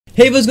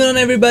Hey, what's going on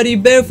everybody,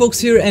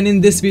 Barefox here, and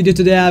in this video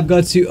today I've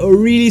got you a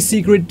really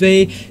secret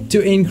way to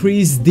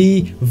increase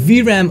the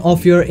VRAM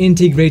of your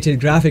integrated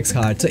graphics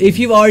card. So if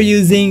you are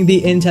using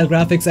the Intel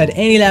graphics at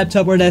any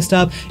laptop or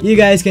desktop, you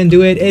guys can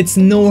do it. It's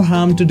no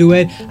harm to do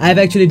it. I've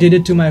actually did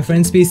it to my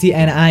friend's PC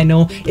and I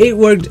know it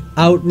worked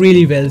out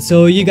really well.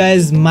 So you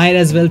guys might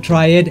as well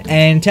try it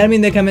and tell me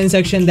in the comment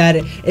section that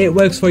it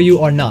works for you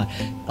or not.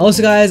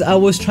 Also guys, I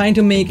was trying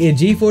to make a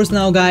GeForce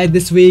Now guide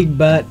this week,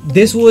 but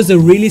this was a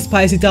really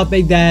spicy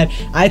topic that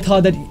I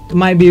thought that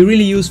might be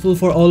really useful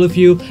for all of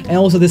you, and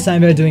also this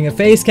time we're doing a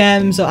face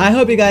cam, so I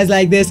hope you guys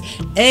like this.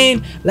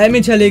 And let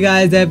me tell you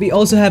guys that we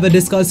also have a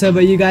Discord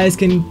server. You guys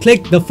can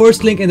click the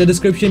first link in the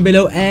description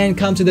below and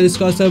come to the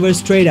Discord server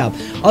straight up.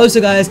 Also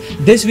guys,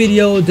 this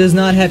video does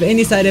not have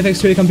any side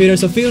effects to your computer,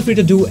 so feel free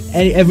to do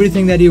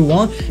everything that you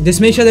want.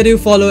 Just make sure that you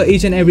follow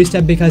each and every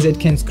step because it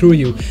can screw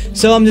you.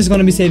 So I'm just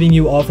gonna be saving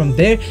you all from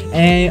there.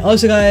 And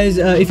also guys,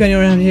 if you're new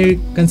around here,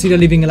 consider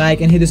leaving a like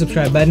and hit the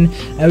subscribe button.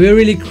 We're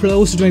really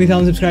close to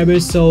 20,000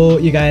 subscribers, so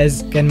you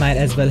guys might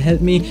as well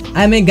help me.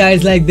 I make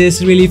guides like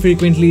this really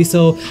frequently,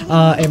 so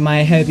it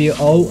might help you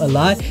all a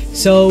lot.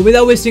 So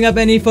without wasting up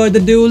any further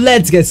ado,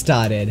 let's get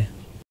started.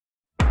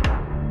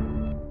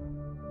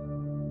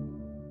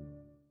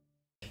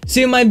 So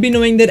you might be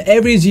knowing that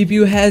every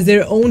GPU has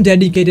their own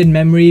dedicated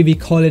memory, we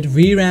call it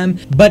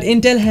VRAM, but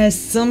Intel has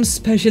some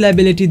special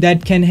ability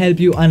that can help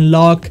you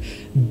unlock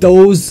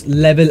those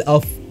level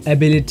of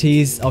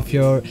abilities of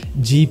your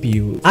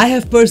GPU. I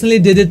have personally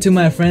did it to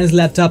my friend's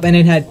laptop and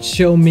it had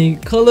shown me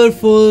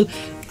colorful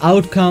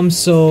outcomes,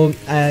 so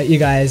you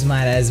guys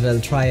might as well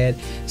try it.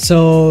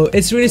 So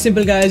it's really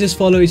simple guys, just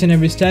follow each and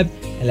every step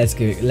and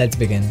let's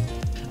begin.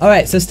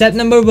 Alright, so step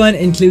number 1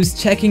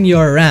 includes checking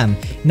your RAM.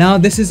 Now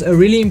this is a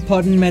really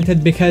important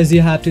method because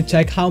you have to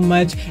check how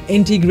much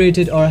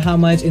integrated or how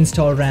much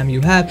installed RAM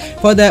you have.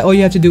 For that, all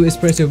you have to do is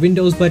press your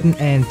Windows button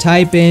and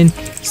type in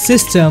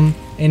system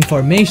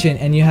information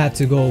and you have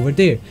to go over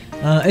there.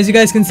 As you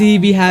guys can see,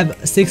 we have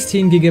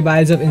 16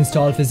 gigabytes of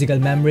installed physical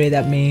memory.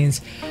 That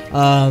means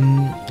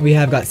we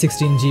have got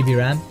 16 GB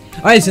RAM.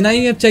 Alright, so now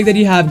you have checked that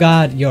you have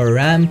got your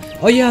RAM.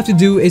 All you have to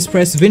do is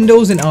press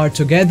Windows and R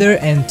together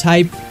and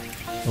type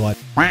what?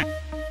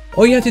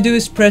 All you have to do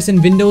is press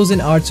in Windows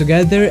and R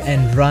together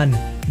and run.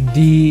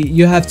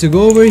 You have to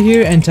go over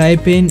here and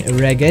type in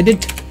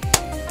Regedit,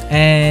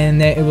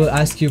 and it will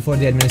ask you for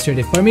the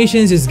administrative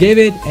permissions. Just give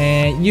it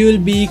and you'll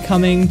be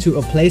coming to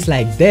a place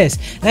like this.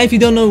 Now if you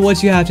don't know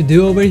what you have to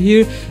do over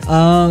here,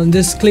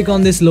 just click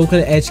on this local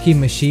edge key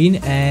machine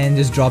and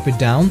just drop it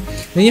down.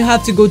 Then you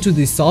have to go to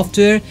the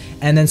software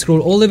and then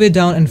scroll all the way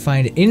down and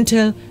find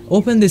Intel.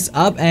 Open this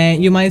up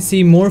and you might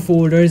see more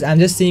folders. I'm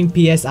just seeing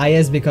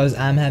PSIS because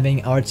I'm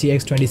having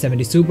RTX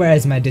 2070 Super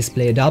as my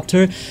display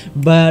adapter,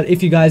 but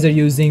if you guys are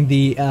using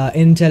the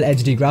Intel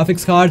HD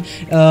graphics card,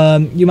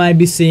 you might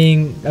be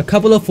seeing a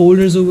couple of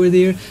folders over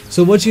there.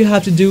 So what you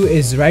have to do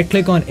is right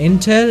click on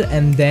Intel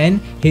and then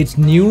hit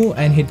new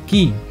and hit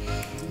key.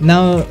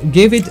 Now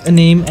give it a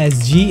name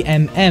as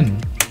GMM.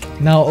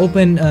 Now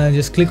open,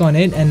 just click on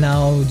it and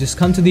now just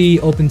come to the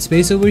open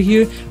space over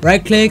here,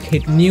 right click,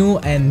 hit new,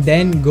 and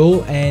then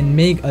go and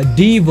make a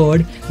D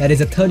word, that is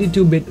a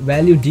 32-bit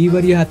value D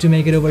word. You have to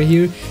make it over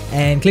here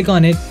and click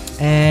on it,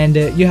 and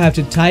you have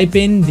to type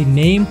in the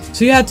name.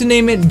 So you have to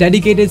name it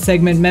Dedicated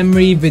Segment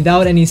Memory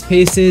without any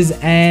spaces,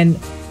 and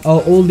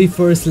all the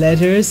first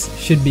letters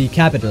should be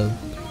capital,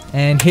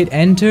 and hit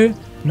enter.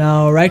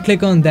 Now right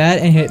click on that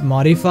and hit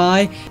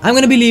modify. I'm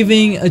gonna be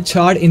leaving a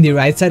chart in the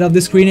right side of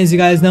the screen. As you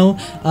guys know,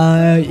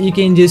 you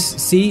can just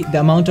see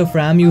the amount of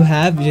RAM you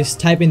have. Just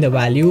type in the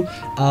value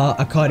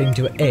according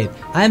to it.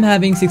 I'm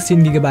having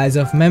 16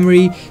 gigabytes of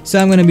memory, so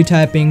I'm gonna be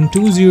typing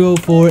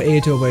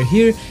 2048 over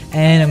here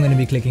and I'm gonna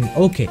be clicking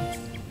OK.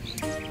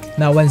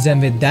 Now once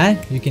done with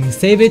that, you can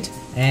save it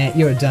and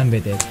you're done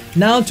with it.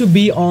 Now to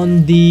be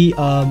on the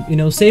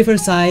safer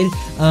side,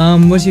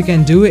 what you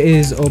can do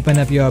is open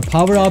up your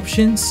power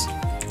options.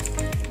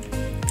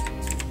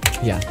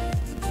 Yeah,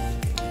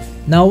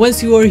 now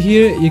once you are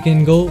here, you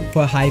can go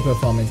for high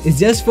performance. It's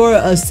just for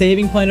a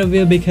saving point of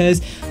view because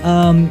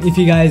if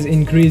you guys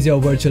increase your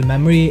virtual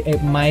memory,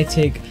 it might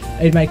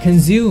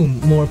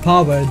consume more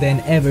power than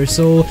ever.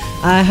 So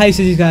I suggest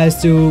you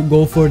guys to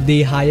go for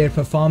the higher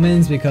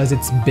performance because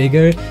it's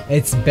bigger,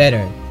 it's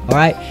better.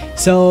 Alright,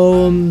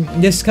 so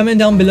just comment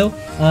down below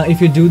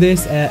if you do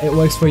this, it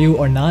works for you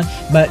or not.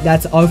 But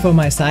that's all from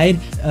my side.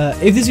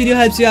 If this video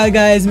helps you out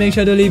guys, make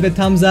sure to leave a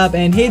thumbs up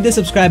and hit the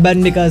subscribe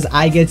button because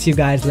I get you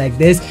guys like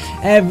this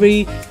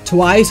every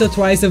twice or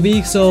thrice a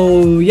week.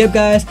 So yep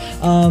guys,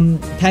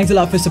 thanks a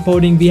lot for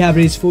supporting. We have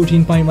reached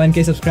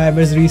 14.1k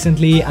subscribers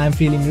recently. I'm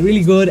feeling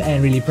really good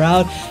and really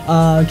proud.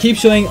 Keep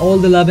showing all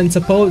the love and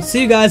support.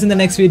 See you guys in the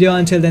next video.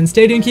 Until then,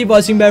 stay tuned, keep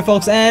watching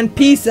Barefox, and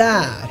peace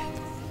out.